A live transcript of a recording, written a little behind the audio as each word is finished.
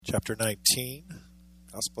chapter 19,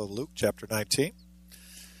 Gospel of Luke, chapter 19.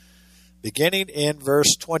 Beginning in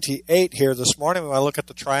verse 28 here this morning, we want to look at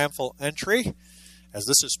the triumphal entry. As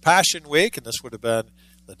this is Passion Week, and this would have been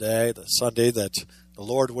the Sunday that the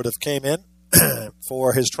Lord would have came in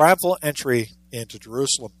for his triumphal entry into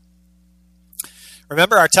Jerusalem.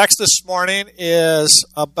 Remember, our text this morning is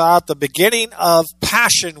about the beginning of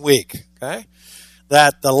Passion Week, okay?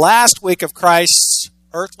 That the last week of Christ's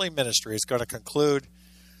earthly ministry is going to conclude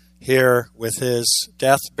here with his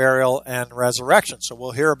death, burial, and resurrection. So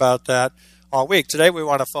we'll hear about that all week. Today we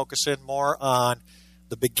want to focus in more on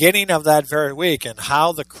the beginning of that very week and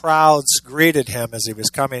how the crowds greeted him as he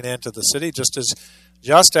was coming into the city, just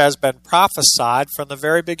as been prophesied from the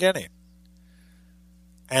very beginning.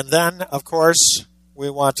 And then, of course,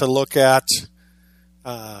 we want to look at,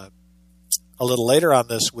 a little later on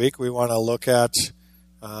this week, we want to look at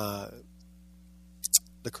the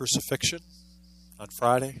crucifixion on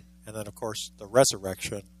Friday, and then, of course, the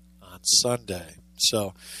resurrection on Sunday.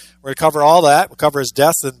 So we're going to cover all that. We'll cover his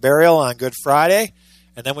death and burial on Good Friday,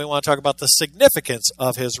 and then we want to talk about the significance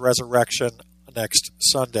of his resurrection next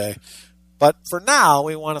Sunday. But for now,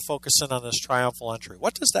 we want to focus in on this triumphal entry.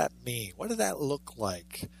 What does that mean? What did that look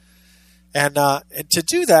like? And to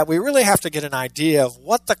do that, we really have to get an idea of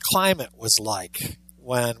what the climate was like,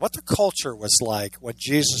 what the culture was like when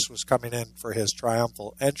Jesus was coming in for his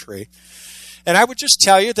triumphal entry. And I would just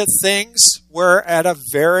tell you that things were at a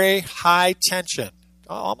very high tension,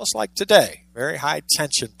 almost like today, very high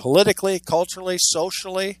tension, politically, culturally,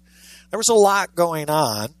 socially. There was a lot going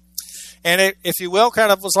on. And it, if you will,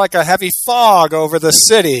 kind of was like a heavy fog over the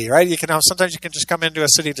city, right? Sometimes you can just come into a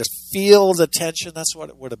city and just feel the tension. That's what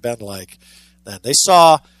it would have been like then. They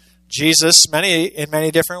saw Jesus in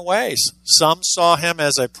many different ways. Some saw him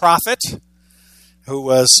as a prophet who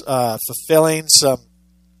was fulfilling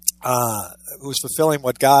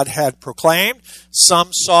what God had proclaimed. Some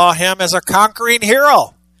saw him as a conquering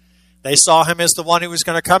hero. They saw him as the one who was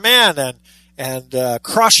going to come in and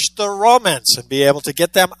crush the Romans and be able to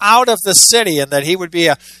get them out of the city, and that he would be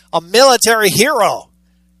a military hero,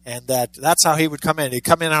 and that's how he would come in. He'd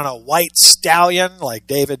come in on a white stallion like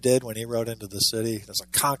David did when he rode into the city as a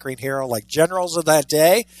conquering hero, like generals of that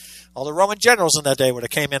day. All the Roman generals in that day would have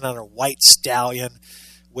came in on a white stallion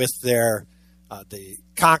with their the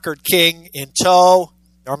conquered king in tow,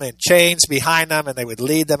 normally in chains behind them, and they would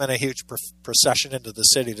lead them in a huge procession into the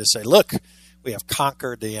city to say, look, we have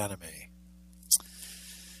conquered the enemy.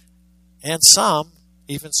 And some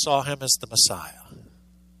even saw him as the Messiah.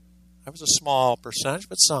 That was a small percentage,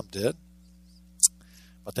 but some did.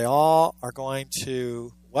 But they all are going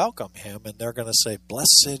to welcome him, and they're going to say,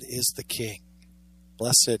 blessed is the King.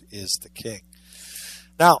 Blessed is the King.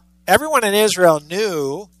 Now, everyone in Israel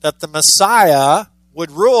knew that the Messiah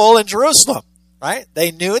would rule in Jerusalem, right?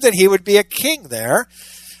 They knew that he would be a king there,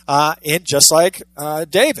 just like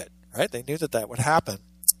David, right? They knew that would happen.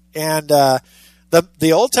 And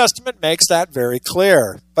the Old Testament makes that very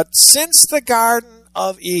clear. But since the Garden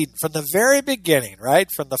of Eden, from the very beginning, right,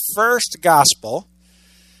 from the first gospel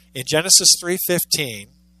in Genesis 3:15,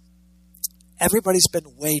 everybody's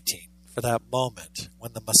been waiting for that moment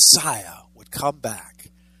when the Messiah would come back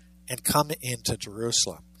and come into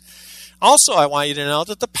Jerusalem. Also, I want you to know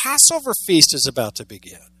that the Passover feast is about to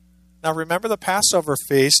begin. Now, remember, the Passover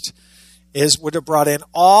feast would have brought in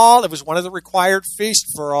it was one of the required feasts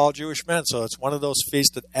for all Jewish men. So it's one of those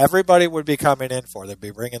feasts that everybody would be coming in for. They'd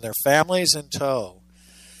be bringing their families in tow.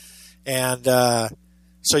 And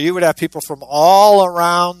so you would have people from all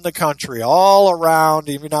around the country, all around,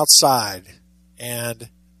 even outside. And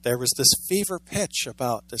there was this fever pitch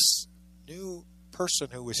about this new person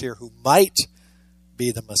who was here who might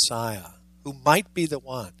be the Messiah, who might be the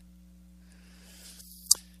one.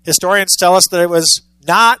 Historians tell us that it was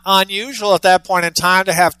not unusual at that point in time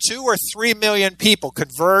to have 2 or 3 million people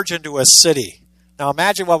converge into a city. Now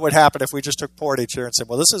imagine what would happen if we just took Portage here and said,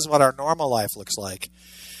 well, this is what our normal life looks like.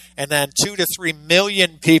 And then 2 to 3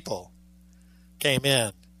 million people came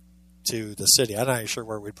in to the city. I'm not even sure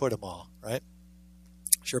where we'd put them all, right?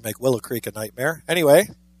 Sure make Willow Creek a nightmare. Anyway,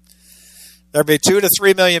 there'd be 2 to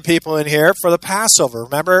 3 million people in here for the Passover.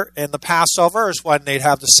 Remember, in the Passover is when they'd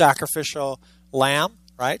have the sacrificial lamb,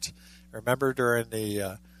 right? Remember during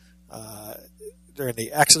the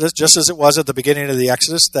Exodus, just as it was at the beginning of the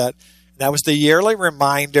Exodus, that was the yearly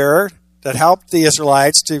reminder that helped the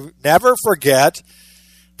Israelites to never forget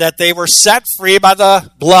that they were set free by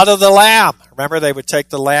the blood of the lamb. Remember, they would take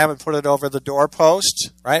the lamb and put it over the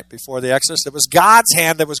doorpost, right, before the Exodus. It was God's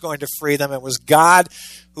hand that was going to free them. It was God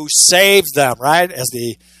who saved them, right?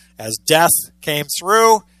 As death came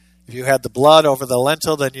through, If you had the blood over the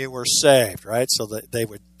lintel, then you were saved, right? So that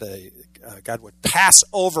God would pass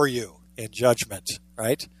over you in judgment,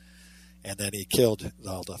 right? And then he killed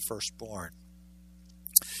all the firstborn.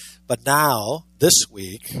 But now, this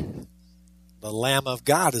week, the Lamb of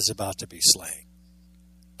God is about to be slain.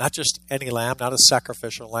 Not just any lamb, not a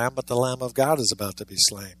sacrificial lamb, but the Lamb of God is about to be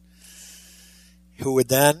slain, who would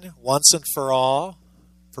then, once and for all,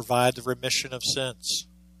 provide the remission of sins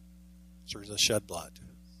through the shed blood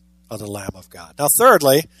of the Lamb of God. Now,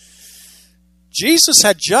 thirdly, Jesus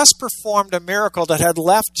had just performed a miracle that had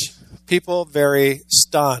left people very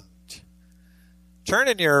stunned. Turn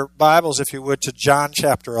in your Bibles, if you would, to John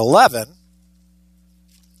chapter 11.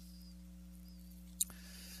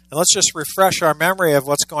 And let's just refresh our memory of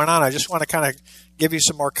what's going on. I just want to kind of give you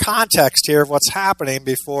some more context here of what's happening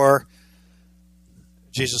before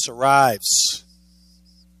Jesus arrives.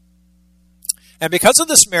 And because of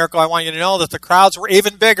this miracle, I want you to know that the crowds were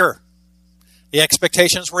even bigger. The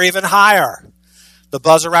expectations were even higher. The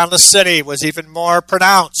buzz around the city was even more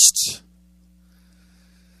pronounced.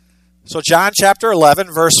 So John chapter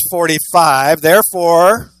 11, verse 45,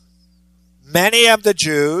 therefore many of the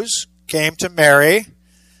Jews came to Mary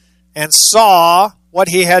and saw what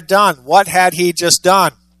he had done. What had he just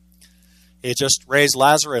done? He had just raised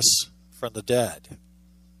Lazarus from the dead.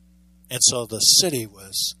 And so the city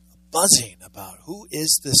was buzzing about, who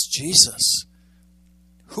is this Jesus?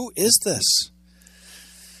 Who is this?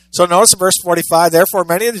 So notice in verse 45, therefore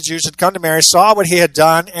many of the Jews had come to Mary, saw what he had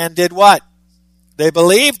done, and did what? They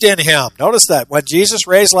believed in him. Notice that. When Jesus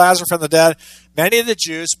raised Lazarus from the dead, many of the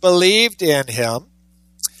Jews believed in him.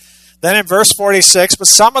 Then in verse 46, but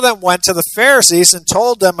some of them went to the Pharisees and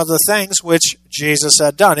told them of the things which Jesus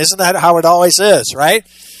had done. Isn't that how it always is, right?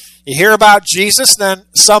 You hear about Jesus, then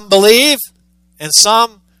some believe and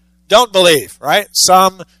some don't believe, right?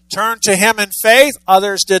 Some turn to him in faith,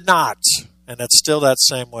 others did not. And it's still that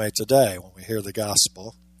same way today when we hear the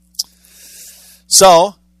gospel.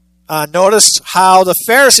 So, notice how the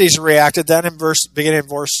Pharisees reacted then beginning in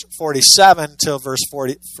verse 47 till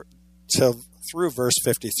through verse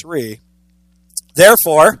 53.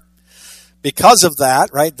 Therefore, because of that,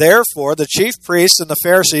 right? Therefore, the chief priests and the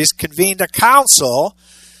Pharisees convened a council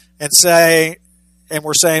and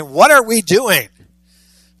were saying, what are we doing?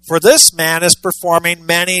 For this man is performing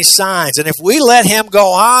many signs. And if we let him go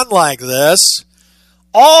on like this,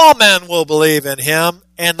 all men will believe in him,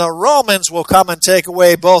 and the Romans will come and take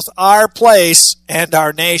away both our place and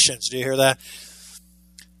our nations. Do you hear that?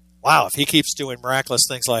 Wow, if he keeps doing miraculous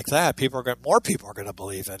things like that, more people are going to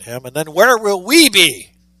believe in him. And then where will we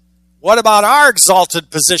be? What about our exalted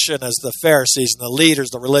position as the Pharisees and the leaders,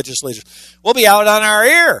 the religious leaders? We'll be out on our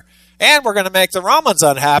ear. And we're going to make the Romans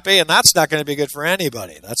unhappy, and that's not going to be good for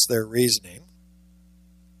anybody. That's their reasoning.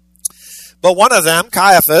 But one of them,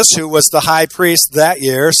 Caiaphas, who was the high priest that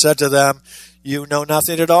year, said to them, you know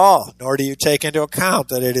nothing at all, nor do you take into account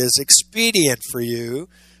that it is expedient for you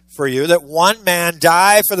that one man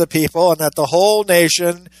die for the people, and that the whole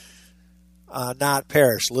nation not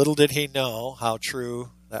perish. Little did he know how true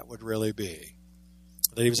that would really be,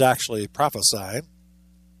 that he was actually prophesying.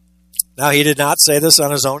 Now, he did not say this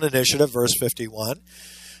on his own initiative, verse 51.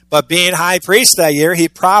 But being high priest that year, he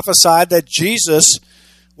prophesied that Jesus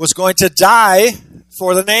was going to die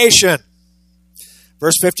for the nation.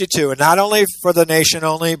 Verse 52, and not only for the nation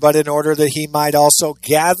only, but in order that he might also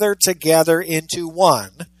gather together into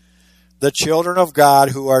one the children of God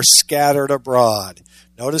who are scattered abroad.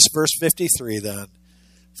 Notice verse 53 then.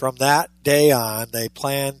 From that day on, they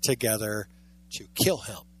planned together to kill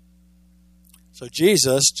him. So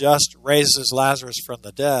Jesus just raises Lazarus from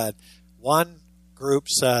the dead. One group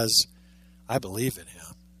says, I believe in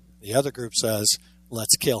him. The other group says,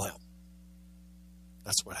 let's kill him.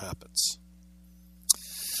 That's what happens.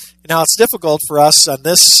 Now, it's difficult for us on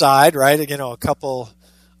this side, right? A couple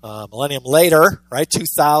millennium later, right?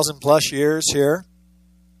 2,000 plus years here,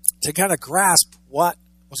 to kind of grasp what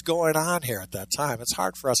was going on here at that time. It's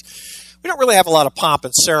hard for us. We don't really have a lot of pomp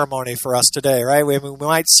and ceremony for us today, right? We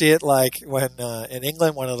might see it like when in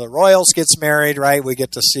England, one of the royals gets married, right? We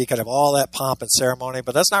get to see kind of all that pomp and ceremony,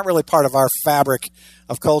 but that's not really part of our fabric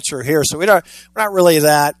of culture here. So we're not really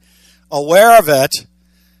that aware of it.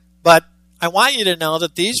 But I want you to know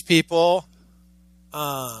that these people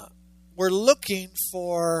were looking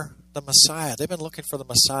for the Messiah. They've been looking for the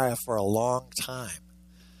Messiah for a long time.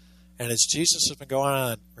 And as Jesus has been going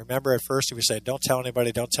on, remember at first he was saying, don't tell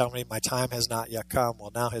anybody, don't tell me, my time has not yet come.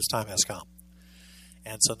 Well, now his time has come.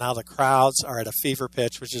 And so now the crowds are at a fever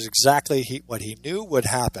pitch, which is exactly what he knew would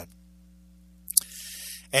happen.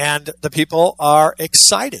 And the people are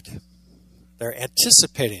excited. They're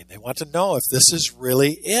anticipating. They want to know if this is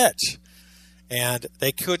really it. And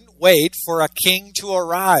they couldn't wait for a king to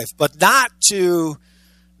arrive, but not to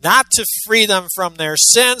free them from their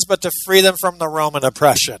sins, but to free them from the Roman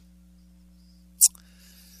oppression.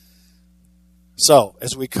 So,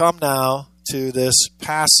 as we come now to this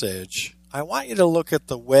passage, I want you to look at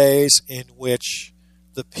the ways in which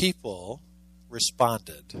the people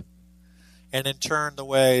responded, and in turn the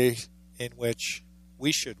way in which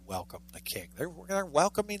we should welcome the king. They're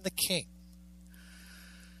welcoming the king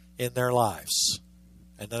in their lives.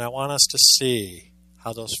 And then I want us to see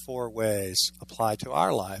how those 4 ways apply to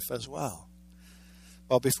our life as well.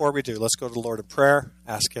 Well, before we do, let's go to the Lord in prayer,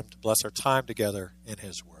 ask him to bless our time together in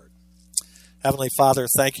his word. Heavenly Father,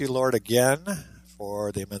 thank you, Lord, again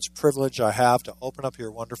for the immense privilege I have to open up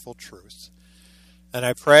your wonderful truth. And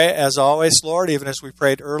I pray, as always, Lord, even as we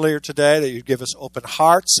prayed earlier today, that you'd give us open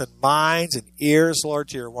hearts and minds and ears, Lord,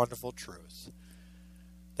 to your wonderful truth.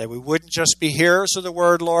 That we wouldn't just be hearers of the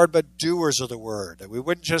word, Lord, but doers of the word. That we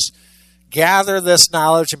wouldn't just gather this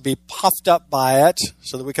knowledge and be puffed up by it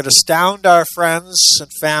so that we could astound our friends and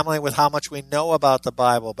family with how much we know about the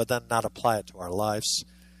Bible, but then not apply it to our lives.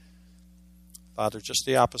 Father, just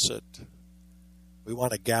the opposite. We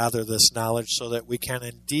want to gather this knowledge so that we can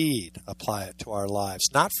indeed apply it to our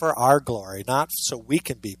lives. Not for our glory, not so we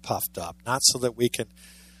can be puffed up, not so that we can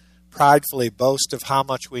pridefully boast of how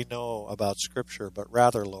much we know about Scripture, but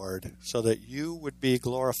rather, Lord, so that you would be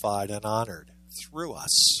glorified and honored through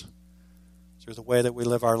us, through the way that we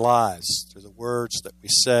live our lives, through the words that we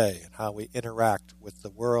say, and how we interact with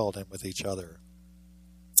the world and with each other.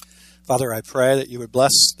 Father, I pray that you would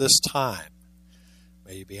bless this time.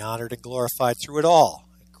 May you be honored and glorified through it all.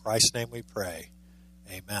 In Christ's name we pray.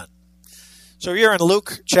 Amen. So you're in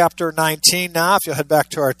Luke chapter 19 now. If you'll head back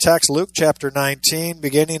to our text, Luke chapter 19,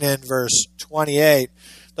 beginning in verse 28.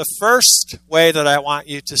 The first way that I want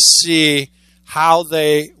you to see how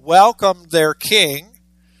they welcomed their king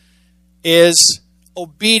is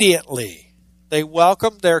obediently. They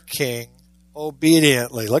welcomed their king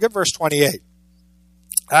obediently. Look at verse 28.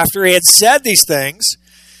 After he had said these things,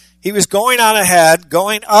 he was going on ahead,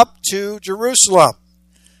 going up to Jerusalem.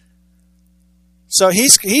 So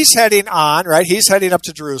he's heading on, right? He's heading up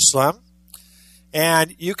to Jerusalem.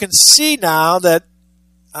 And you can see now that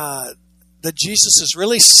Jesus is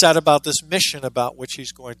really set about this mission about which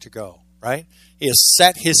he's going to go, right? He has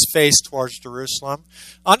set his face towards Jerusalem,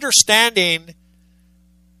 understand this,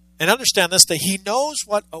 that he knows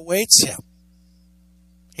what awaits him.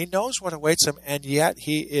 He knows what awaits him, and yet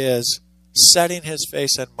he is setting his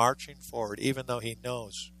face and marching forward, even though he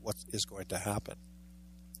knows what is going to happen.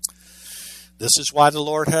 This is why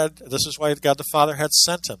God the Father had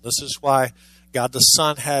sent him. This is why God the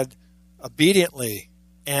Son had obediently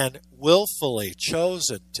and willfully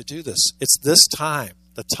chosen to do this. It's this time.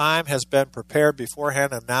 The time has been prepared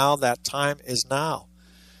beforehand, and now that time is now,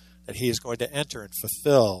 that he is going to enter and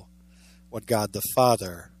fulfill what God the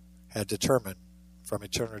Father had determined from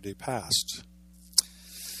eternity past.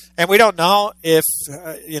 And we don't know if,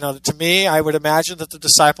 to me, I would imagine that the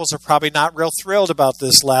disciples are probably not real thrilled about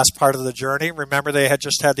this last part of the journey. Remember, they had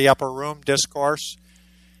just had the upper room discourse.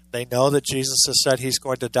 They know that Jesus has said he's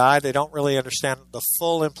going to die. They don't really understand the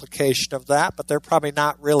full implication of that, but they're probably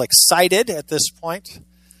not real excited at this point,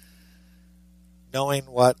 knowing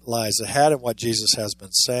what lies ahead and what Jesus has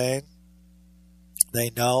been saying. They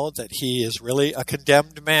know that he is really a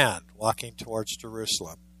condemned man walking towards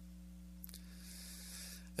Jerusalem.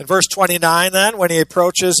 In verse 29, then, when he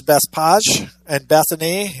approaches Bethphage and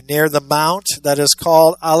Bethany near the mount that is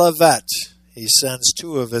called Olivet, he sends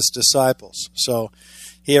 2 of his disciples. So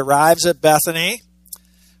he arrives at Bethany,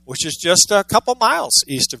 which is just a couple miles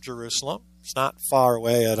east of Jerusalem. It's not far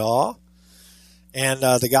away at all. And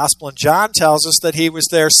the Gospel in John tells us that he was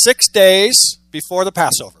there 6 days before the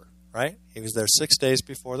Passover, right? He was there 6 days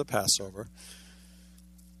before the Passover,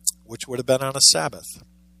 which would have been on a Sabbath.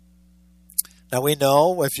 Now we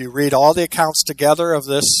know, if you read all the accounts together of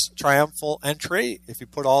this triumphal entry, if you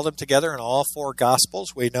put all of them together in all 4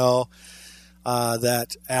 Gospels, we know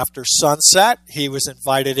that after sunset, he was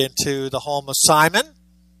invited into the home of Simon.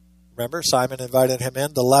 Remember, Simon invited him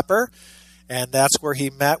in, the leper, and that's where he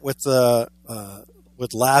met with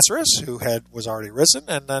Lazarus, who was already risen,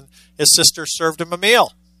 and then his sister served him a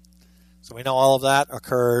meal. So we know all of that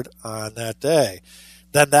occurred on that day.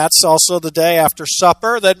 Then that's also the day after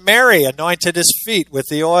supper that Mary anointed his feet with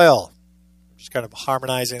the oil. Just kind of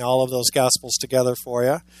harmonizing all of those Gospels together for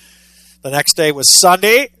you. The next day was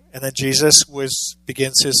Sunday, and then Jesus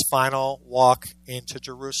begins his final walk into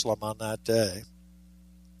Jerusalem on that day.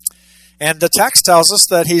 And the text tells us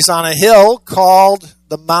that he's on a hill called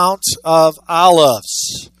the Mount of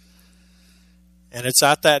Olives. And it's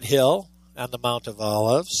at that hill on the Mount of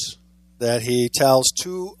Olives that he calls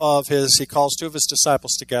two of his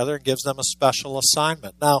disciples together and gives them a special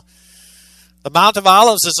assignment. Now, the Mount of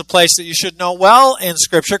Olives is a place that you should know well in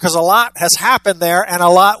Scripture because a lot has happened there and a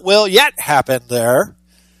lot will yet happen there.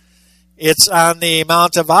 It's on the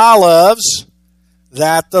Mount of Olives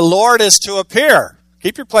that the Lord is to appear.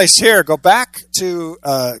 Keep your place here. Go back to,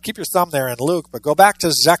 keep your thumb there in Luke, but go back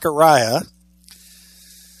to Zechariah.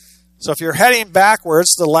 So if you're heading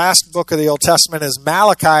backwards, the last book of the Old Testament is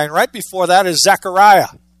Malachi, and right before that is Zechariah.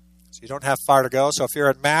 So you don't have far to go. So if you're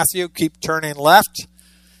in Matthew, keep turning left,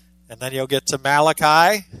 and then you'll get to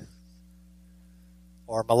Malachi,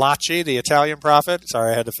 or Malachi, the Italian prophet.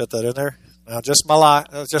 Sorry, I had to fit that in there. Now just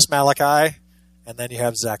Malachi, and then you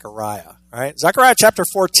have Zechariah. All right, Zechariah chapter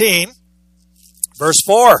 14, verse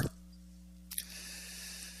 4.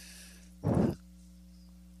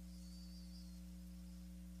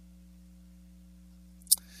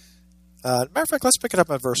 Matter of fact, let's pick it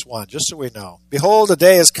up at verse 1, just so we know. Behold, a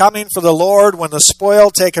day is coming for the Lord when the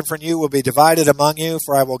spoil taken from you will be divided among you,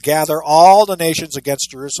 for I will gather all the nations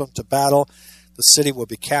against Jerusalem to battle. The city will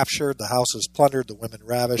be captured, the houses plundered, the women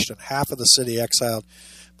ravished, and half of the city exiled,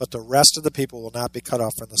 but the rest of the people will not be cut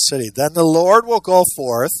off from the city. Then the Lord will go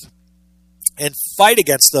forth and fight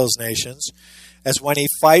against those nations, as when he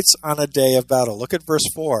fights on a day of battle. Look at verse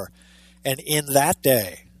 4. And in that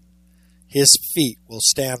day, his feet will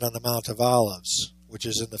stand on the Mount of Olives, which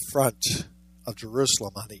is in the front of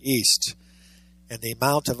Jerusalem on the east. And the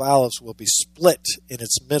Mount of Olives will be split in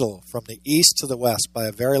its middle from the east to the west by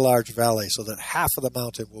a very large valley, so that half of the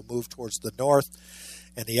mountain will move towards the north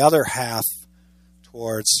and the other half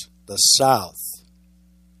towards the south.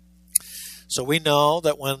 So we know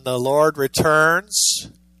that when the Lord returns,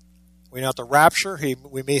 we know at the rapture,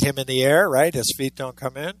 we meet him in the air, right? His feet don't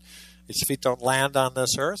come in. His feet don't land on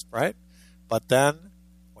this earth, right? But then,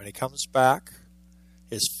 when he comes back,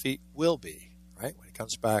 his feet will be, right? When he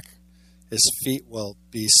comes back, his feet will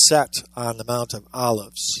be set on the Mount of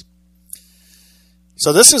Olives.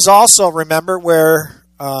 So this is also, remember, where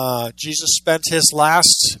Jesus spent his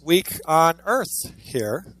last week on earth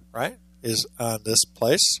here, right? Is on this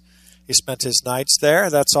place. He spent his nights there.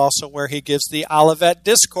 That's also where he gives the Olivet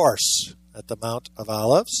Discourse at the Mount of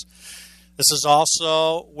Olives. This is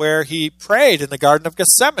also where he prayed in the Garden of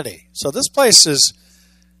Gethsemane. So this place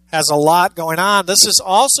has a lot going on. This is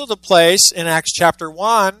also the place in Acts chapter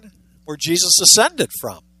 1 where Jesus ascended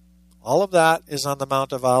from. All of that is on the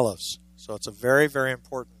Mount of Olives. So it's a very, very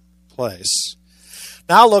important place.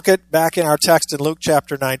 Now look at back in our text in Luke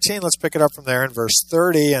chapter 19. Let's pick it up from there in verse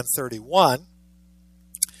 30 and 31.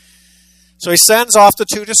 So he sends off the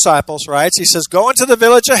two disciples, right? He says, go into the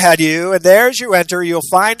village ahead of you, and there as you enter, you'll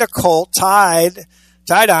find a colt tied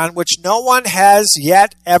on, which no one has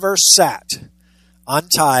yet ever sat.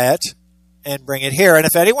 Untie it and bring it here. And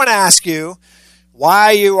if anyone asks you why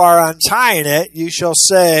you are untying it, you shall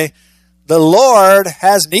say, the Lord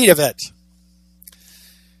has need of it.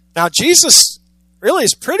 Now, Jesus really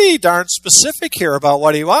is pretty darn specific here about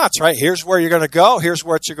what he wants, right? Here's where you're going to go. Here's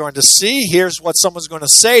what you're going to see. Here's what someone's going to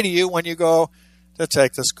say to you when you go to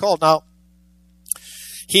take this colt. Now,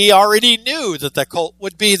 he already knew that the colt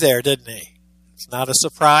would be there, didn't he? It's not a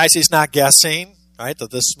surprise. He's not guessing, right,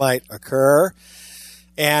 that this might occur.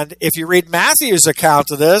 And if you read Matthew's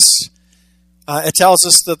account of this, it tells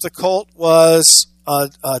us that the colt was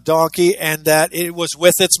a donkey and that it was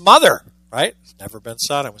with its mother, right? It's never been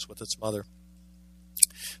said it was with its mother.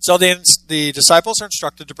 So the disciples are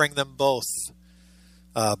instructed to bring them both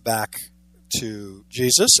back to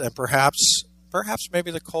Jesus, and perhaps maybe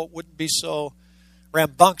the colt wouldn't be so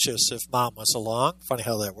rambunctious if Mom was along. Funny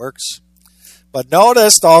how that works. But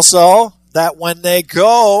notice also that when they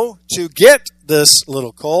go to get this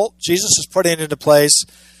little colt, Jesus is putting it into place.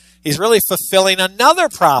 He's really fulfilling another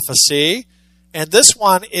prophecy, and this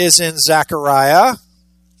one is in Zechariah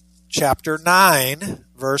chapter 9,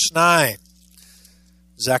 verse 9.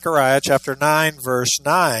 Zechariah chapter 9, verse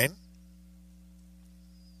 9.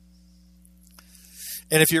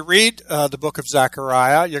 And if you read the book of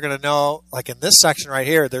Zechariah, you're going to know, like in this section right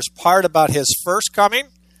here, there's part about his first coming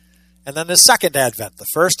and then his second advent. The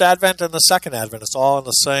first advent and the second advent. It's all in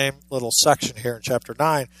the same little section here in chapter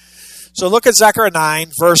 9. So look at Zechariah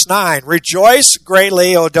 9, verse 9. Rejoice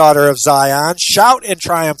greatly, O daughter of Zion. Shout in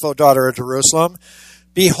triumph, O daughter of Jerusalem.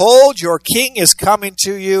 Behold, your king is coming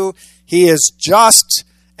to you. He is just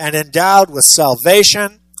and endowed with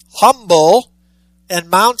salvation, humble, and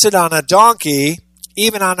mounted on a donkey,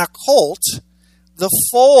 even on a colt, the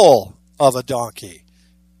foal of a donkey.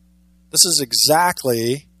 This is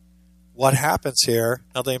exactly what happens here.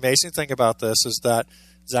 Now, the amazing thing about this is that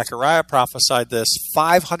Zechariah prophesied this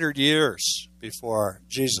 500 years before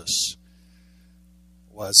Jesus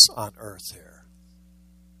was on earth here.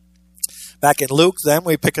 Back in Luke, then,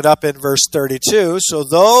 we pick it up in verse 32. So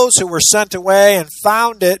those who were sent away and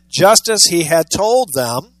found it just as he had told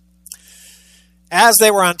them, as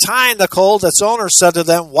they were untying the colt, its owner said to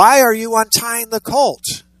them, "Why are you untying the colt?"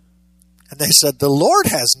 And they said, "The Lord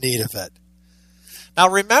has need of it." Now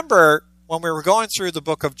remember, when we were going through the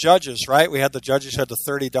book of Judges, right? We had the judges had the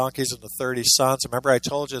 30 donkeys and the 30 sons. Remember I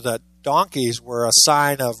told you that donkeys were a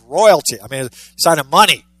sign of royalty. I mean, a sign of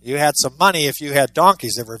money. You had some money if you had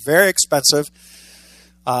donkeys. They were very expensive.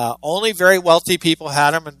 Only very wealthy people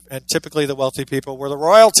had them, and typically the wealthy people were the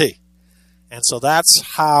royalty. And so that's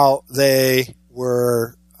how they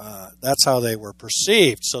were. That's how they were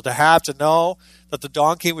perceived. So to know that the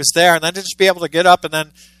donkey was there, and then to just be able to get up, and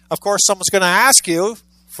then of course someone's going to ask you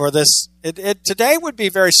for this. It today would be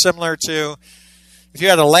very similar to if you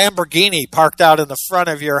had a Lamborghini parked out in the front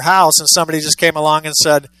of your house, and somebody just came along and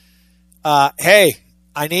said, "Hey,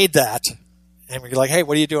 I need that." And we're like, "Hey,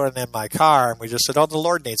 what are you doing in my car?" And we just said, "Oh, the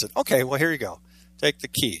Lord needs it." "Okay, well, here you go. Take the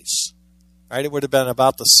keys." Right? It would have been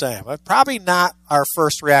about the same. Probably not our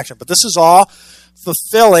first reaction, but this is all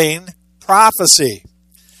fulfilling prophecy.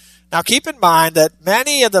 Now, keep in mind that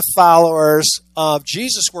many of the followers of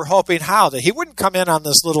Jesus were hoping that he wouldn't come in on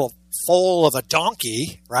this little foal of a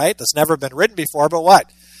donkey, right? That's never been ridden before, but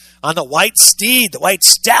what? On the white steed, the white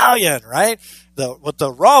stallion, right? With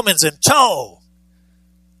the Romans in tow.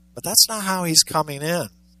 But that's not how he's coming in.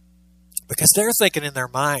 Because they're thinking in their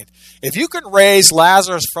mind, if you can raise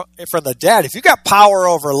Lazarus from the dead, if you got power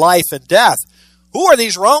over life and death, who are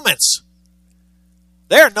these Romans?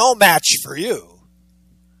 They're no match for you.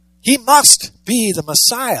 He must be the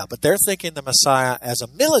Messiah. But they're thinking the Messiah as a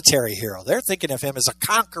military hero. They're thinking of him as a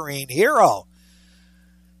conquering hero.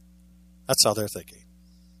 That's how they're thinking.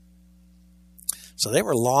 So they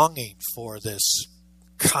were longing for this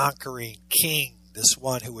conquering king, this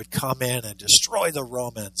one who would come in and destroy the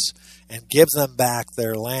Romans and give them back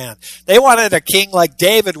their land. They wanted a king like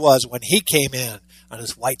David was when he came in on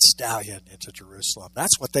his white stallion into Jerusalem.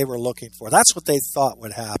 That's what they were looking for. That's what they thought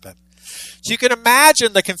would happen. So you can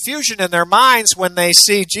imagine the confusion in their minds when they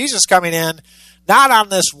see Jesus coming in, not on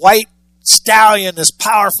this white stallion, this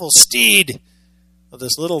powerful steed, with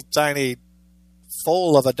this little tiny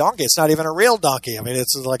foal of a donkey. It's not even a real donkey. I mean,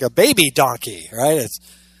 it's like a baby donkey, right?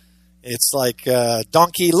 It's like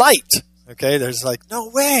donkey light. Okay, there's like, no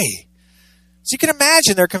way. So you can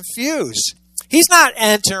imagine they're confused. He's not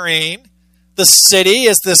entering the city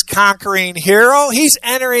as this conquering hero. He's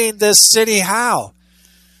entering this city how?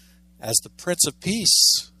 As the Prince of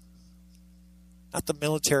Peace. Not the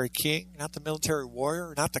military king, not the military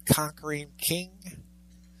warrior, not the conquering king.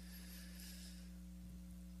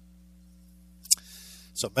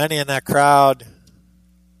 So many in that crowd,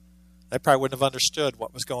 they probably wouldn't have understood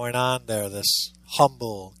what was going on there, this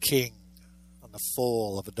humble king on the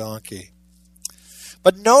foal of a donkey.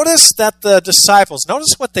 But notice that the disciples,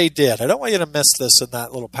 notice what they did. I don't want you to miss this in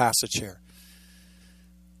that little passage here.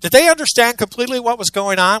 Did they understand completely what was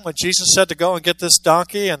going on when Jesus said to go and get this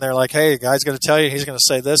donkey? And they're like, hey, the guy's going to tell you, he's going to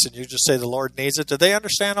say this, and you just say the Lord needs it. Did they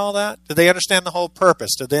understand all that? Did they understand the whole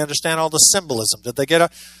purpose? Did they understand all the symbolism? Did they get a...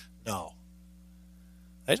 No.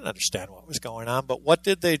 They didn't understand what was going on, but what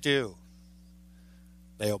did they do?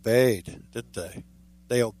 They obeyed, didn't they?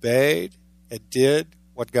 They obeyed and did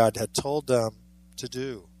what God had told them to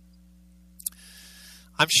do.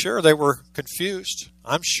 I'm sure they were confused.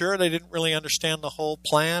 I'm sure they didn't really understand the whole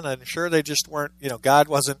plan. I'm sure they just weren't, God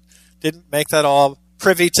didn't make that all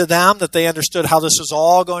privy to them, that they understood how this was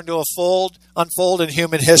all going to unfold in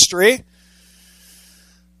human history.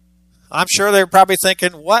 I'm sure they were probably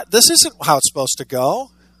thinking, what? This isn't how it's supposed to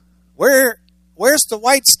go. Where's the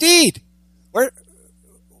white steed?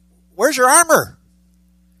 Where's your armor?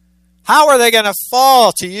 How are they going to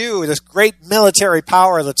fall to you, this great military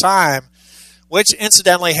power of the time, which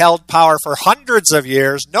incidentally held power for hundreds of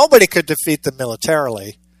years? Nobody could defeat them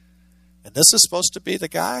militarily. And this is supposed to be the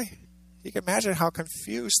guy? You can imagine how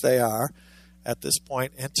confused they are at this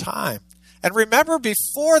point in time. And remember,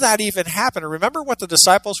 before that even happened, remember what the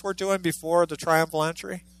disciples were doing before the triumphal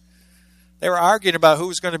entry? They were arguing about who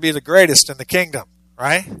was going to be the greatest in the kingdom,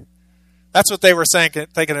 right? That's what they were saying,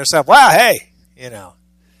 thinking to themselves, wow, hey,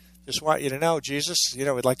 just want you to know, Jesus,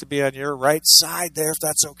 we'd like to be on your right side there if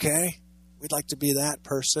that's okay. We'd like to be that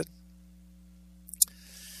person.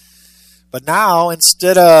 But now,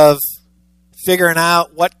 instead of figuring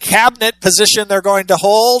out what cabinet position they're going to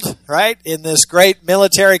hold, right, in this great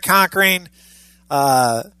military conquering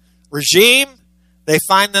regime, they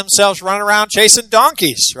find themselves running around chasing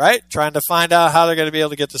donkeys, right? Trying to find out how they're going to be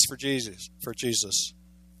able to get this for Jesus.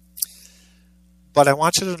 But I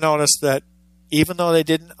want you to notice that even though they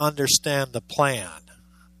didn't understand the plan,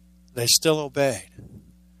 they still obeyed.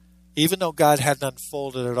 Even though God hadn't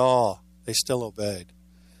unfolded it all, they still obeyed.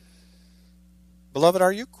 Beloved,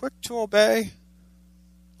 are you quick to obey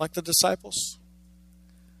like the disciples?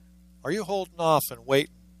 Are you holding off and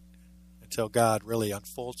waiting until God really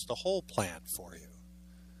unfolds the whole plan for you?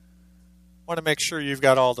 Want to make sure you've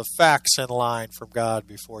got all the facts in line from God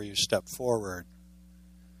before you step forward.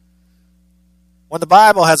 When the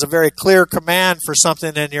Bible has a very clear command for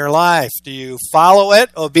something in your life, do you follow it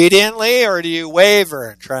obediently or do you waver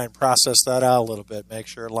and try and process that out a little bit, make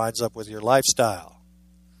sure it lines up with your lifestyle?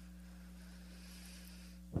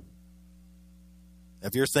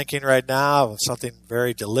 If you're thinking right now of something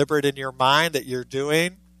very deliberate in your mind that you're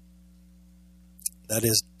doing that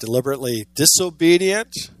is deliberately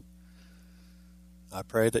disobedient, I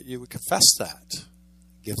pray that you would confess that.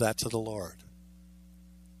 Give that to the Lord.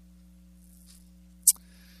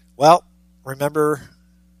 Well, remember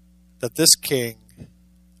that this king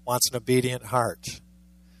wants an obedient heart.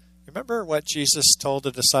 Remember what Jesus told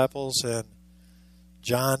the disciples in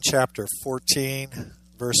John chapter 14,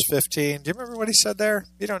 verse 15? Do you remember what he said there?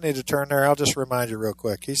 You don't need to turn there. I'll just remind you real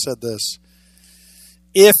quick. He said this: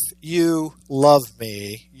 "If you love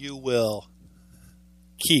me, you will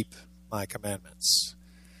keep my commandments."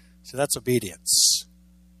 So that's obedience.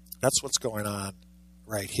 That's what's going on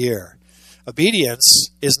right here. Obedience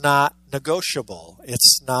is not negotiable.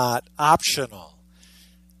 It's not optional.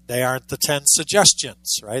 They aren't the 10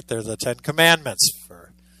 suggestions, right? They're the 10 commandments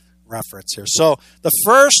for reference here. So the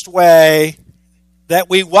first way that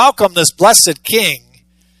we welcome this blessed king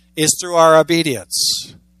is through our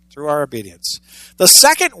obedience. Through our obedience. The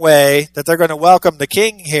second way that they're going to welcome the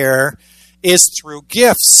king here is through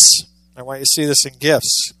gifts. I want you to see this in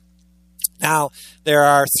gifts. Now, there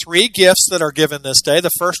are 3 gifts that are given this day. The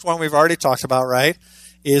first one we've already talked about, right,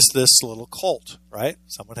 is this little colt, right?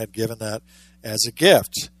 Someone had given that as a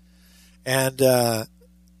gift. And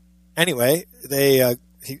anyway,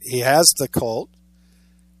 he has the colt,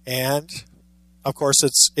 and of course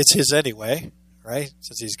it's his anyway, right?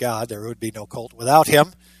 Since he's God, there would be no colt without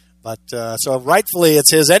him. But so rightfully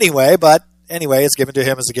it's his anyway, but anyway, it's given to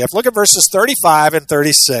him as a gift. Look at verses 35 and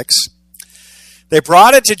 36. They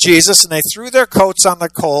brought it to Jesus, and they threw their coats on the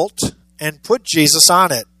colt and put Jesus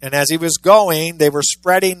on it. And as he was going, they were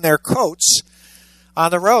spreading their coats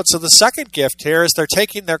on the road. So the second gift here is they're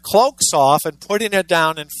taking their cloaks off and putting it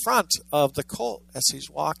down in front of the colt as he's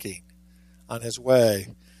walking on his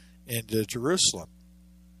way into Jerusalem.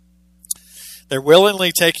 They're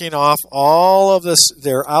willingly taking off all of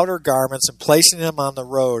their outer garments and placing them on the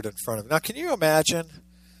road in front of them. Now, can you imagine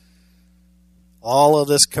all of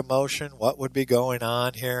this commotion? What would be going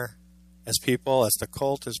on here as the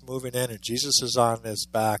colt is moving in and Jesus is on his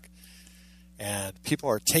back, and people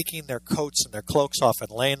are taking their coats and their cloaks off and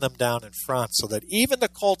laying them down in front so that even the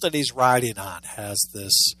colt that he's riding on has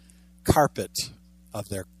this carpet of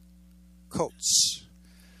their coats.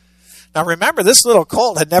 Now remember, this little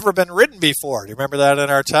colt had never been ridden before. Do you remember that in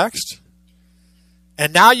our text?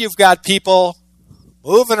 And now you've got people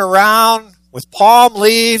moving around with palm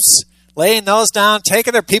leaves, laying those down,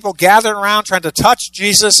 taking their people gathering around, trying to touch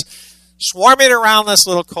Jesus, swarming around this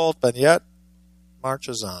little colt, but yet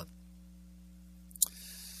marches on.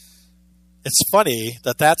 It's funny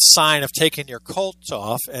that sign of taking your coat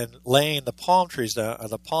off and laying the palms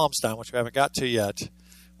down, which we haven't got to yet,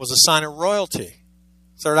 was a sign of royalty.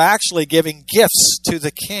 So they're actually giving gifts to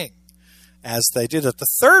the king as they do that. The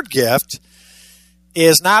third gift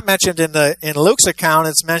is not mentioned in Luke's account.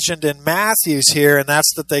 It's mentioned in Matthew's here, and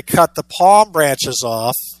that's that they cut the palm branches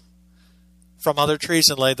off from other trees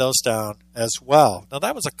and laid those down as well. Now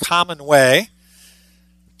that was a common way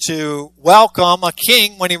to welcome a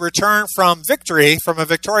king when he returned from victory, from a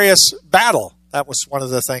victorious battle. That was one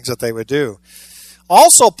of the things that they would do.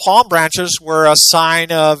 Also, palm branches were a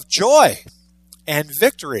sign of joy and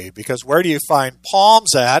victory, because where do you find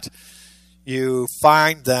palms at? You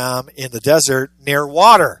find them in the desert near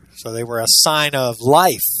water. So they were a sign of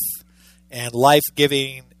life and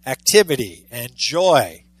life-giving activity and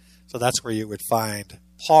joy. So that's where you would find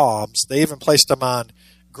palms. They even placed them on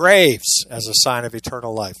graves as a sign of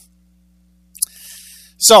eternal life.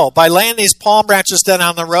 So by laying these palm branches then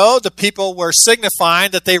on the road, the people were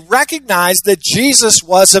signifying that they recognized that Jesus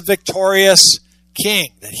was a victorious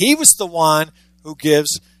king, that he was the one who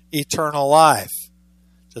gives eternal life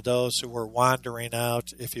to those who were wandering out,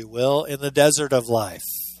 if you will, in the desert of life.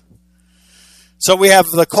 So we have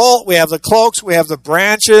the colt, we have the cloaks, we have the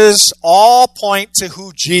branches, all point to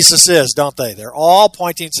who Jesus is, don't they? They're all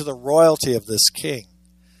pointing to the royalty of this king.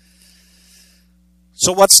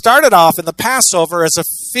 So what started off in the Passover as a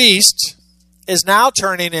feast is now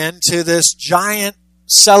turning into this giant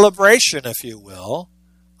celebration, if you will,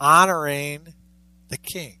 honoring the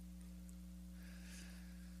king.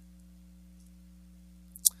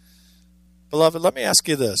 Beloved, let me ask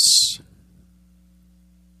you this.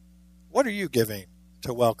 What are you giving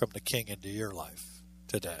to welcome the king into your life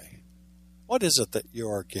today? What is it that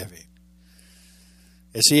you're giving?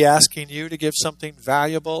 Is he asking you to give something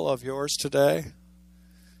valuable of yours today?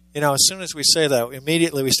 You know, as soon as we say that,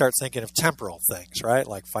 immediately we start thinking of temporal things, right?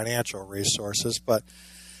 Like financial resources, but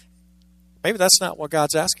maybe that's not what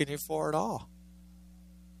God's asking you for at all.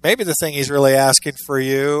 Maybe the thing he's really asking for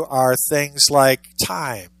you are things like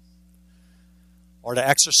time, or to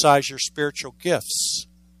exercise your spiritual gifts,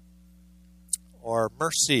 or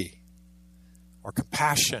mercy, or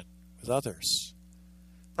compassion with others.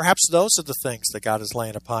 Perhaps those are the things that God is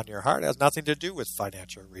laying upon your heart. It has nothing to do with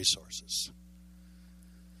financial resources.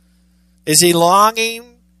 Is he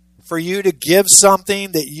longing for you to give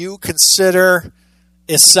something that you consider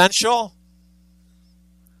essential?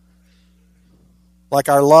 Like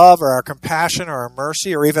our love or our compassion or our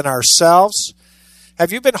mercy or even ourselves?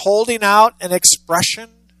 Have you been holding out an expression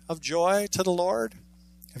of joy to the Lord?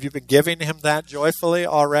 Have you been giving him that joyfully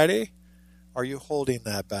already? Or are you holding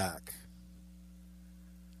that back?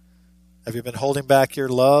 Have you been holding back your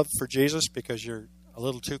love for Jesus because you're a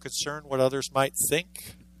little too concerned what others might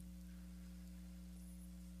think?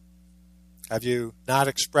 Have you not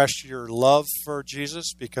expressed your love for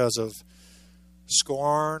Jesus because of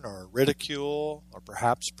scorn or ridicule or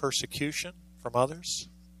perhaps persecution from others?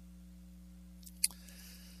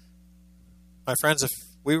 My friends, if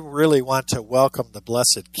we really want to welcome the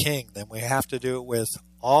blessed King, then we have to do it with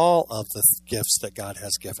all of the gifts that God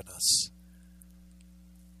has given us.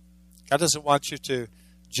 God doesn't want you to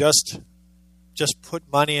just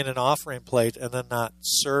put money in an offering plate and then not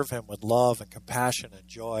serve him with love and compassion and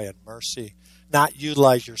joy and mercy, not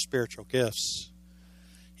utilize your spiritual gifts.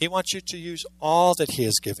 He wants you to use all that he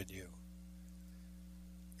has given you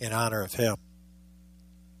in honor of him.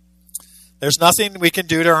 There's nothing we can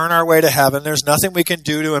do to earn our way to heaven. There's nothing we can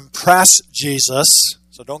do to impress Jesus.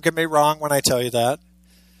 So don't get me wrong when I tell you that,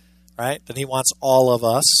 right? That he wants all of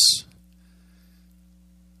us.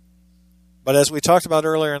 But as we talked about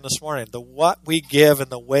earlier in this morning, the what we give and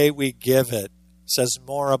the way we give it says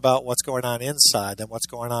more about what's going on inside than what's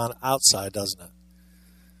going on outside, doesn't it?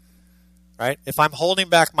 Right? If I'm holding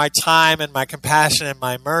back my time and my compassion and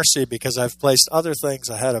my mercy because I've placed other things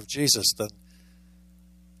ahead of Jesus, then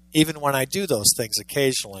even when I do those things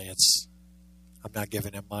occasionally, I'm not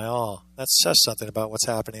giving him my all. That says something about what's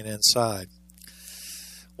happening inside.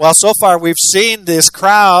 Well, so far we've seen this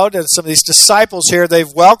crowd and some of these disciples here.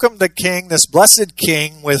 They've welcomed the king, this blessed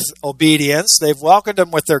king, with obedience. They've welcomed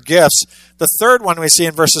him with their gifts. The third one we see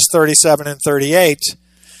in verses 37 and 38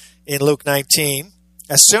 in Luke 19.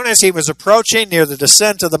 As soon as he was approaching near the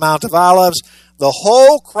descent of the Mount of Olives, the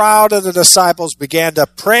whole crowd of the disciples began to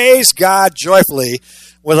praise God joyfully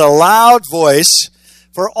with a loud voice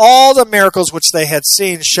for all the miracles which they had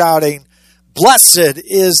seen, shouting, "Blessed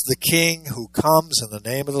is the King who comes in the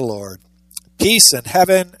name of the Lord. Peace in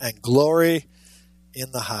heaven and glory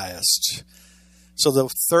in the highest." So the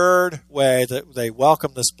third way that they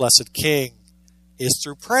welcome this blessed King is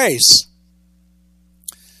through praise.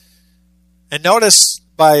 And notice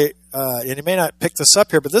and you may not pick this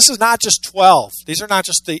up here, but this is not just 12. These are not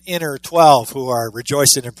just the inner 12 who are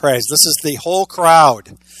rejoicing in praise. This is the whole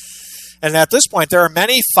crowd. And at this point, there are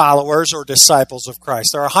many followers or disciples of Christ.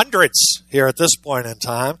 There are hundreds here at this point in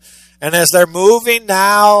time. And as they're moving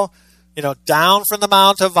now, down from the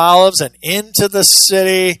Mount of Olives and into the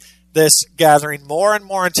city, this gathering more and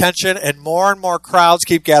more attention, and more crowds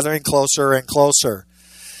keep gathering closer and closer.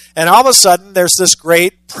 And all of a sudden, there's this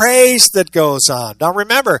great praise that goes on. Now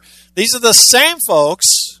remember, these are the same folks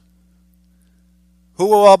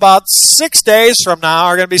who about 6 days from now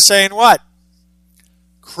are going to be saying what?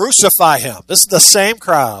 Crucify him. This is the same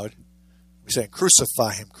crowd. We're saying,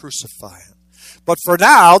 crucify him, crucify him. But for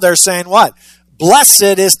now, they're saying what?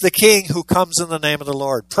 Blessed is the King who comes in the name of the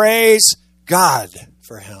Lord. Praise God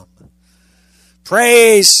for him.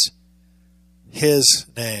 Praise his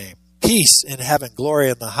name. Peace in heaven, glory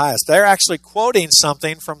in the highest. They're actually quoting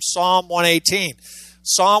something from Psalm 118.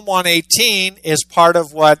 Psalm 118 is part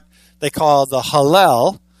of what they call the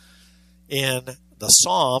Hallel in the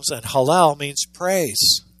Psalms, and Hallel means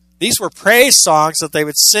praise. These were praise songs that they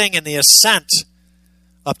would sing in the ascent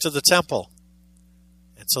up to the temple.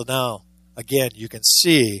 And so now again, you can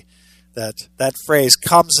see that that phrase,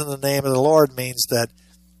 comes in the name of the Lord, means that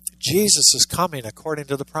Jesus is coming according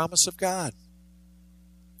to the promise of God.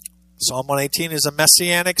 Psalm 118 is a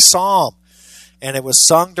messianic psalm, and it was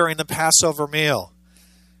sung during the Passover meal.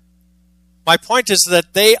 My point is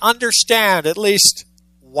that they understand at least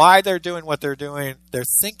why they're doing what they're doing. They're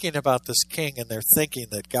thinking about this king, and they're thinking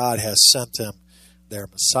that God has sent him their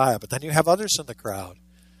Messiah. But then you have others in the crowd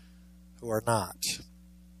who are not.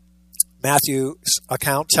 Matthew's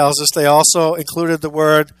account tells us they also included the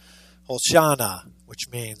word Hoshana, which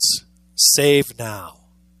means save now.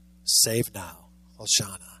 Save now.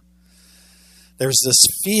 Hoshana. There's this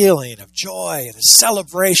feeling of joy and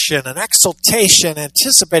celebration and exultation,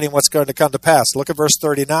 anticipating what's going to come to pass. Look at verse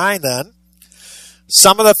 39 then.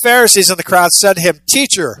 Some of the Pharisees in the crowd said to him,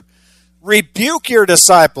 "Teacher, rebuke your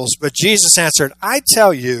disciples." But Jesus answered, "I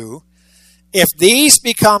tell you, if these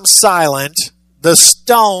become silent, the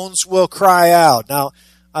stones will cry out." Now,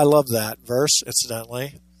 I love that verse,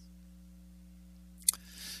 incidentally,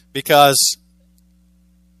 because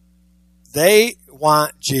they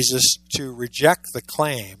want Jesus to reject the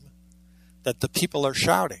claim that the people are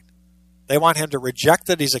shouting. They want him to reject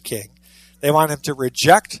that he's a king. They want him to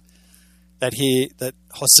reject that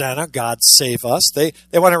Hosanna, God save us. They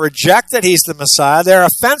want to reject that he's the Messiah. They're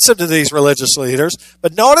offensive to these religious leaders.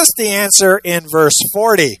 But notice the answer in verse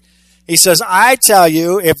 40. He says, "I tell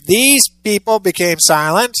you, if these people became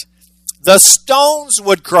silent, the stones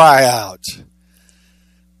would cry out."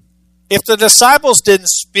 If the disciples didn't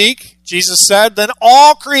speak, Jesus said, then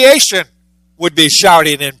all creation would be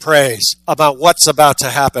shouting in praise about what's about to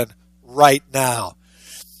happen right now.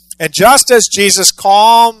 And just as Jesus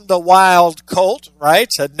calmed the wild colt, right,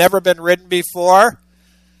 had never been ridden before,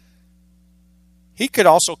 he could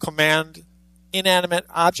also command inanimate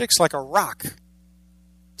objects like a rock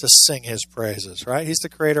to sing his praises, right? He's the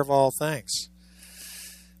creator of all things.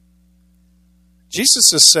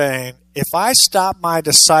 Jesus is saying, if I stop my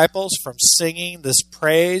disciples from singing this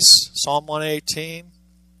praise, Psalm 118,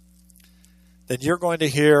 then you're going to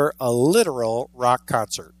hear a literal rock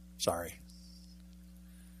concert. Sorry.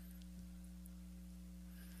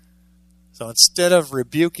 So instead of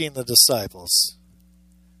rebuking the disciples,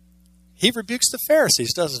 he rebukes the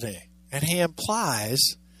Pharisees, doesn't he? And he implies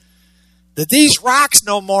that these rocks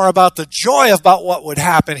know more about the joy about what would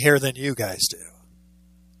happen here than you guys do.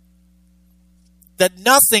 That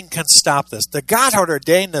nothing can stop this. That God had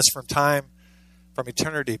ordained this from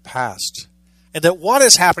eternity past. And that what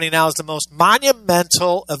is happening now is the most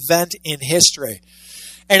monumental event in history.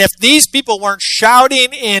 And if these people weren't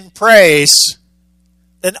shouting in praise,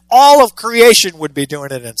 then all of creation would be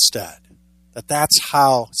doing it instead. That's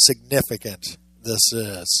how significant this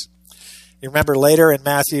is. You remember later in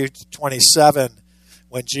Matthew 27,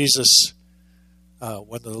 when Jesus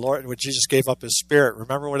gave up his spirit,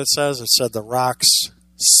 remember what it says? It said the rocks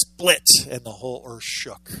split and the whole earth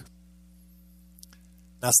shook.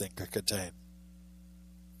 Nothing could contain.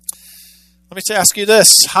 Let me ask you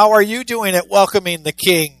this. How are you doing at welcoming the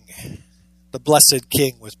King, the blessed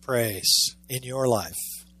King, with praise in your life?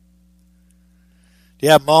 Do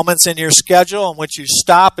you have moments in your schedule in which you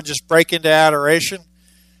stop and just break into adoration?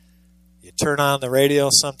 You turn on the radio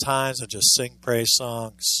sometimes and just sing praise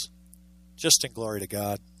songs, just in glory to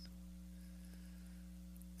God.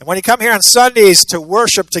 And when you come here on Sundays to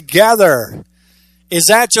worship together, is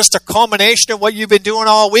that just a culmination of what you've been doing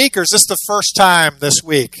all week, or is this the first time this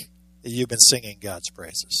week that you've been singing God's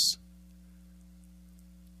praises?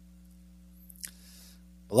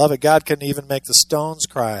 Beloved, God can even make the stones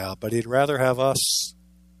cry out, but He'd rather have us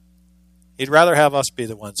be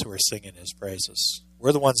the ones who are singing His praises.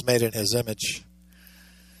 We're the ones made in His image.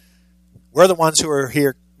 We're the ones who are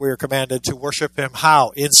here. We are commanded to worship Him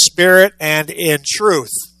how? In spirit and in truth.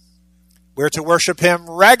 We're to worship Him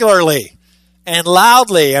regularly and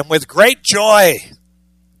loudly and with great joy.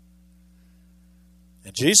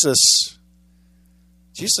 And Jesus'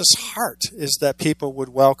 heart is that people would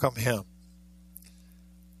welcome Him.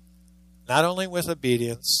 Not only with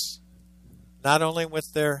obedience, not only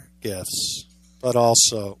with their gifts, but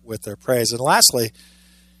also with their praise. And lastly,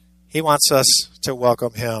 He wants us to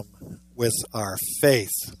welcome Him with our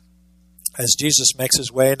faith. As Jesus makes His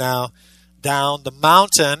way now down the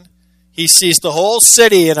mountain, He sees the whole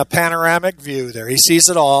city in a panoramic view there. He sees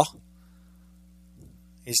it all.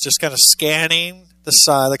 He's just kind of scanning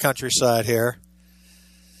the countryside here.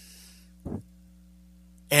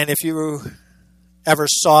 And if you ever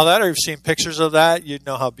saw that or you've seen pictures of that, you'd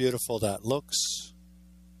know how beautiful that looks.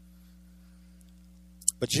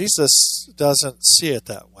 But Jesus doesn't see it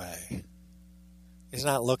that way. He's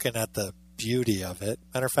not looking at the beauty of it.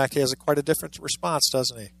 Matter of fact, He has quite a different response,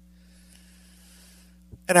 doesn't He?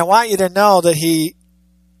 And I want you to know that he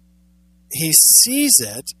sees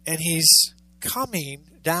it, and he's coming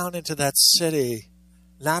down into that city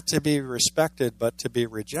not to be respected, but to be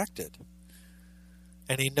rejected.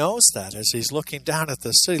 And he knows that as he's looking down at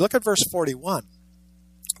the city. Look at verse 41.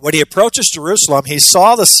 When he approaches Jerusalem, he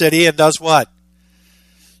saw the city and does what?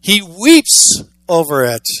 He weeps over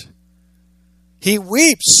it. He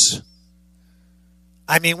weeps.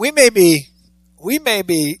 I mean, we may be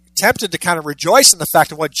tempted to kind of rejoice in the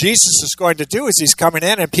fact of what Jesus is going to do as he's coming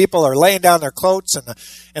in, and people are laying down their coats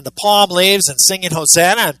and the palm leaves and singing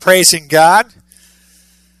Hosanna and praising God.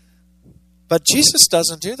 But Jesus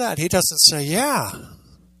doesn't do that. He doesn't say, yeah,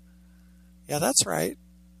 that's right.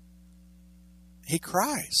 He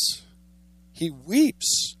cries. He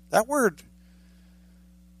weeps. That word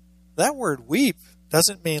weep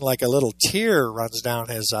doesn't mean like a little tear runs down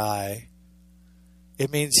his eye.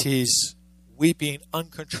 It means he's weeping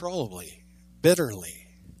uncontrollably, bitterly,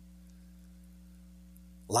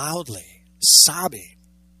 loudly, sobbing.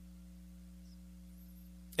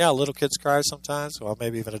 Yeah, little kids cry sometimes. Well,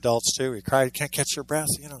 maybe even adults too. You cry, you can't catch your breath.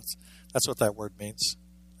 That's what that word means.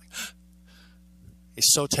 He's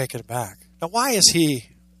so taken aback. Now, why is he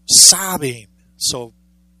sobbing so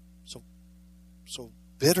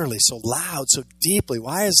bitterly, so loud, so deeply?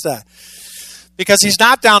 Why is that? Because he's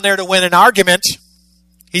not down there to win an argument.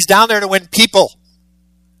 He's down there to win people.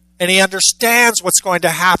 And he understands what's going to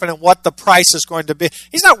happen and what the price is going to be.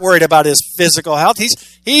 He's not worried about his physical health.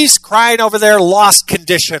 He's crying over their lost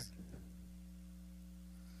condition.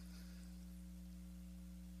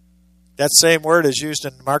 That same word is used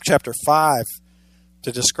in Mark chapter 5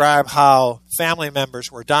 to describe how family members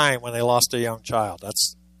were dying when they lost a young child.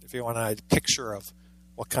 That's, if you want a picture of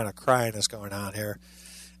what kind of crying is going on here.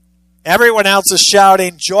 Everyone else is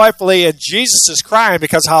shouting joyfully, and Jesus is crying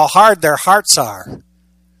because how hard their hearts are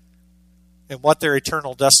and what their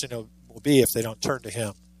eternal destiny will be if they don't turn to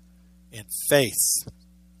him in faith.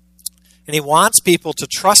 And he wants people to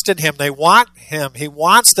trust in him. They want him. He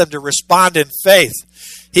wants them to respond in faith.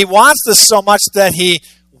 He wants this so much that he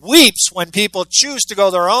weeps when people choose to go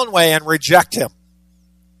their own way and reject him.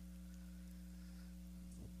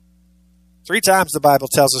 3 times the Bible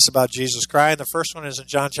tells us about Jesus crying. The first one is in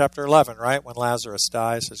John chapter 11, right? When Lazarus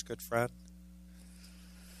dies, his good friend.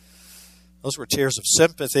 Those were tears of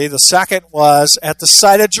sympathy. The second was at the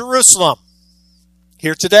sight of Jerusalem.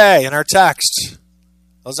 Here today in our text.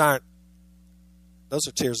 Those are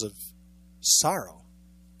tears of sorrow.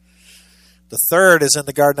 The third is in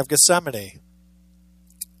the Garden of Gethsemane.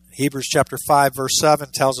 Hebrews chapter 5, verse 7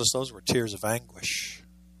 tells us those were tears of anguish.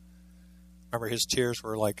 Remember, his tears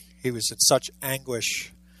were like, he was in such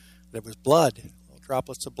anguish that it was blood, little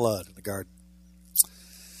droplets of blood in the garden.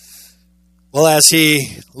 Well, as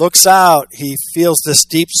he looks out, he feels this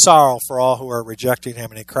deep sorrow for all who are rejecting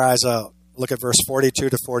him, and he cries out. Look at verse 42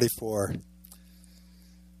 to 44.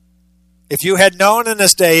 If you had known in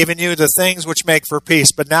this day, even you, the things which make for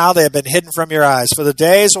peace, but now they have been hidden from your eyes. For the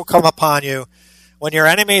days will come upon you when your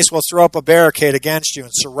enemies will throw up a barricade against you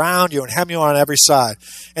and surround you and hem you on every side.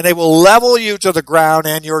 And they will level you to the ground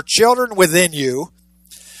and your children within you.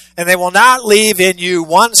 And they will not leave in you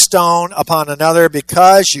one stone upon another,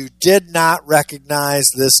 because you did not recognize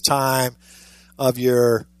this time of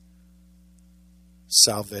your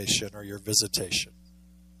salvation or your visitation.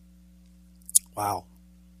 Wow.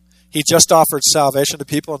 He just offered salvation to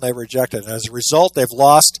people and they rejected it. And as a result, they've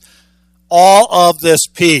lost all of this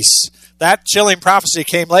peace. That chilling prophecy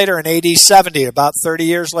came later in AD 70, about 30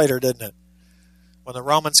 years later, didn't it? When the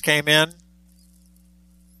Romans came in,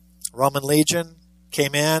 Roman legion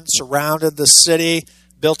came in, surrounded the city,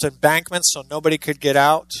 built embankments so nobody could get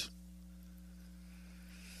out.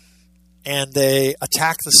 And they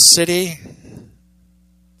attacked the city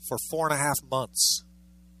for 4.5 months.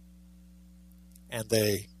 And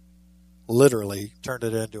they literally turned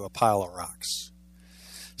it into a pile of rocks.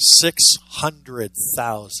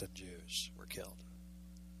 600,000 Jews were killed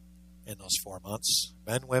in those 4 months.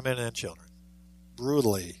 Men, women, and children.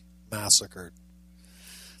 Brutally massacred.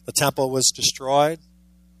 The temple was destroyed,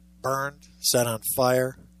 burned, set on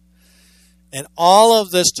fire. And all of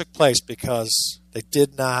this took place because they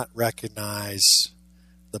did not recognize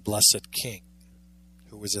the blessed King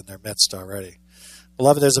who was in their midst already.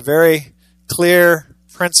 Beloved, there's a very clear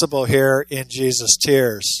principle here in Jesus'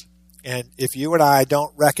 tears. And if you and I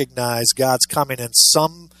don't recognize God's coming in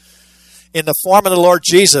the form of the Lord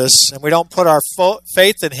Jesus, and we don't put our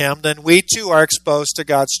faith in him, then we too are exposed to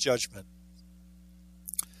God's judgment.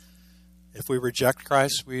 If we reject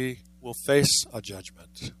Christ, we will face a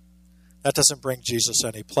judgment. That doesn't bring Jesus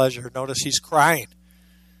any pleasure. Notice he's crying.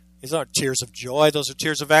 These aren't tears of joy. Those are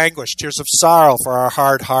tears of anguish, tears of sorrow for our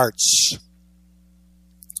hard hearts.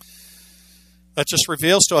 That just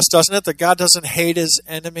reveals to us, doesn't it, that God doesn't hate his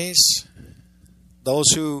enemies,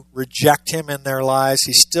 those who reject him in their lives.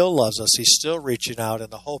 He still loves us. He's still reaching out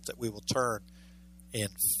in the hope that we will turn in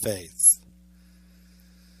faith.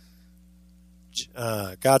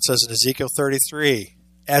 God says in Ezekiel 33,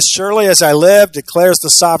 "As surely as I live, declares the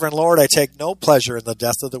sovereign Lord, I take no pleasure in the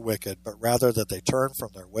death of the wicked, but rather that they turn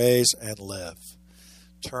from their ways and live."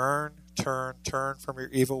 Turn from your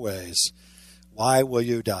evil ways. Why will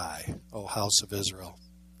you die, O house of Israel?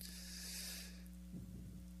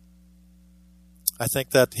 I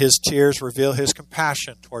think that his tears reveal his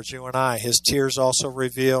compassion towards you and I. His tears also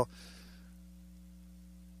reveal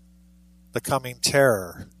the coming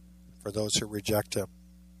terror for those who reject him.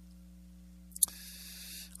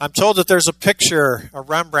 I'm told that there's a picture, a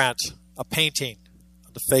Rembrandt, a painting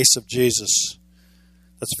of the face of Jesus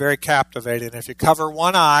that's very captivating. If you cover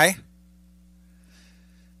one eye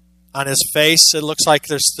on his face, it looks like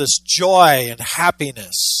there's this joy and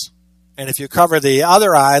happiness. And if you cover the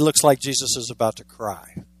other eye, it looks like Jesus is about to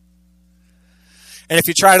cry. And if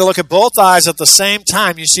you try to look at both eyes at the same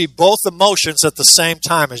time, you see both emotions at the same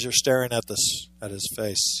time as you're staring at his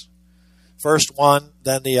face. First one,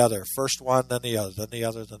 then the other. First one, then the other. Then the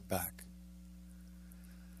other, then back.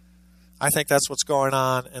 I think that's what's going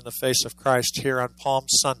on in the face of Christ here on Palm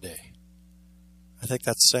Sunday. I think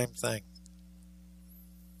that's the same thing.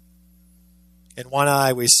 In one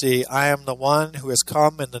eye we see, "I am the one who has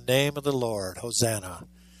come in the name of the Lord, Hosanna."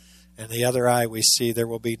 In the other eye we see, "There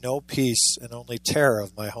will be no peace and only terror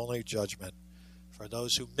of my holy judgment for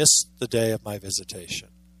those who miss the day of my visitation."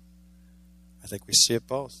 I think we see it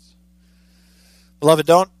both. Beloved,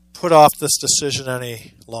 don't put off this decision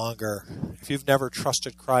any longer. If you've never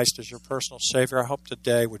trusted Christ as your personal Savior, I hope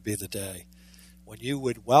today would be the day when you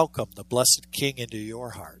would welcome the blessed King into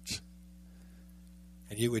your heart.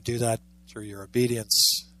 And you would do that through your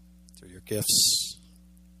obedience, through your gifts,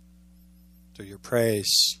 through your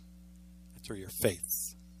praise, and through your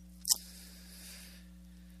faith.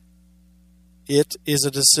 It is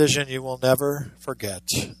a decision you will never forget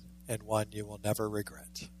and one you will never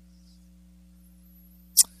regret.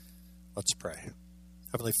 Let's pray.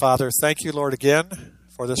 Heavenly Father, thank you, Lord, again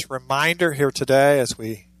for this reminder here today as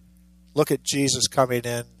we look at Jesus coming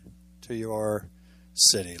in to your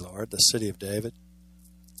city, Lord, the city of David.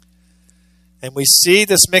 And we see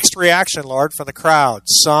this mixed reaction, Lord, from the crowd.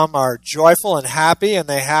 Some are joyful and happy, and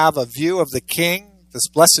they have a view of the King, this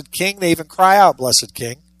blessed King. They even cry out, "Blessed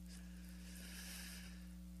King."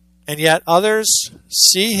 And yet others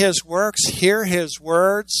see his works, hear his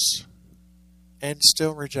words, and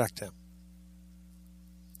still reject him.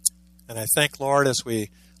 And I think, Lord, as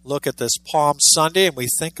we look at this Palm Sunday and we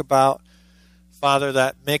think about, Father,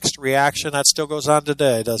 that mixed reaction, that still goes on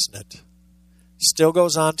today, doesn't it? Still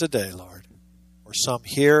goes on today, Lord. Where some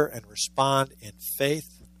hear and respond in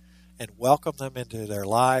faith and welcome them into their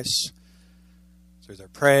lives through their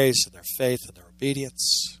praise and their faith and their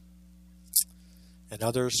obedience. And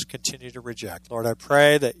others continue to reject. Lord, I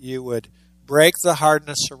pray that you would break the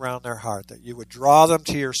hardness around their heart, that you would draw them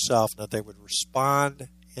to yourself, and that they would respond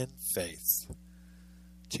in faith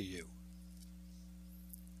to you.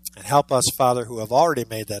 And help us, Father, who have already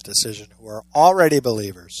made that decision, who are already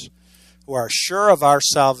believers, who are sure of our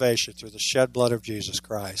salvation through the shed blood of Jesus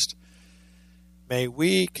Christ. May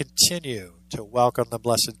we continue to welcome the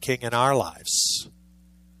blessed King in our lives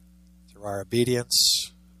through our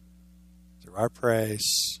obedience, through our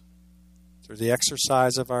praise, through the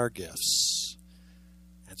exercise of our gifts,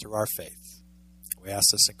 and through our faith. We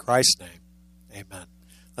ask this in Christ's name. Amen.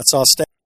 Let's all stay.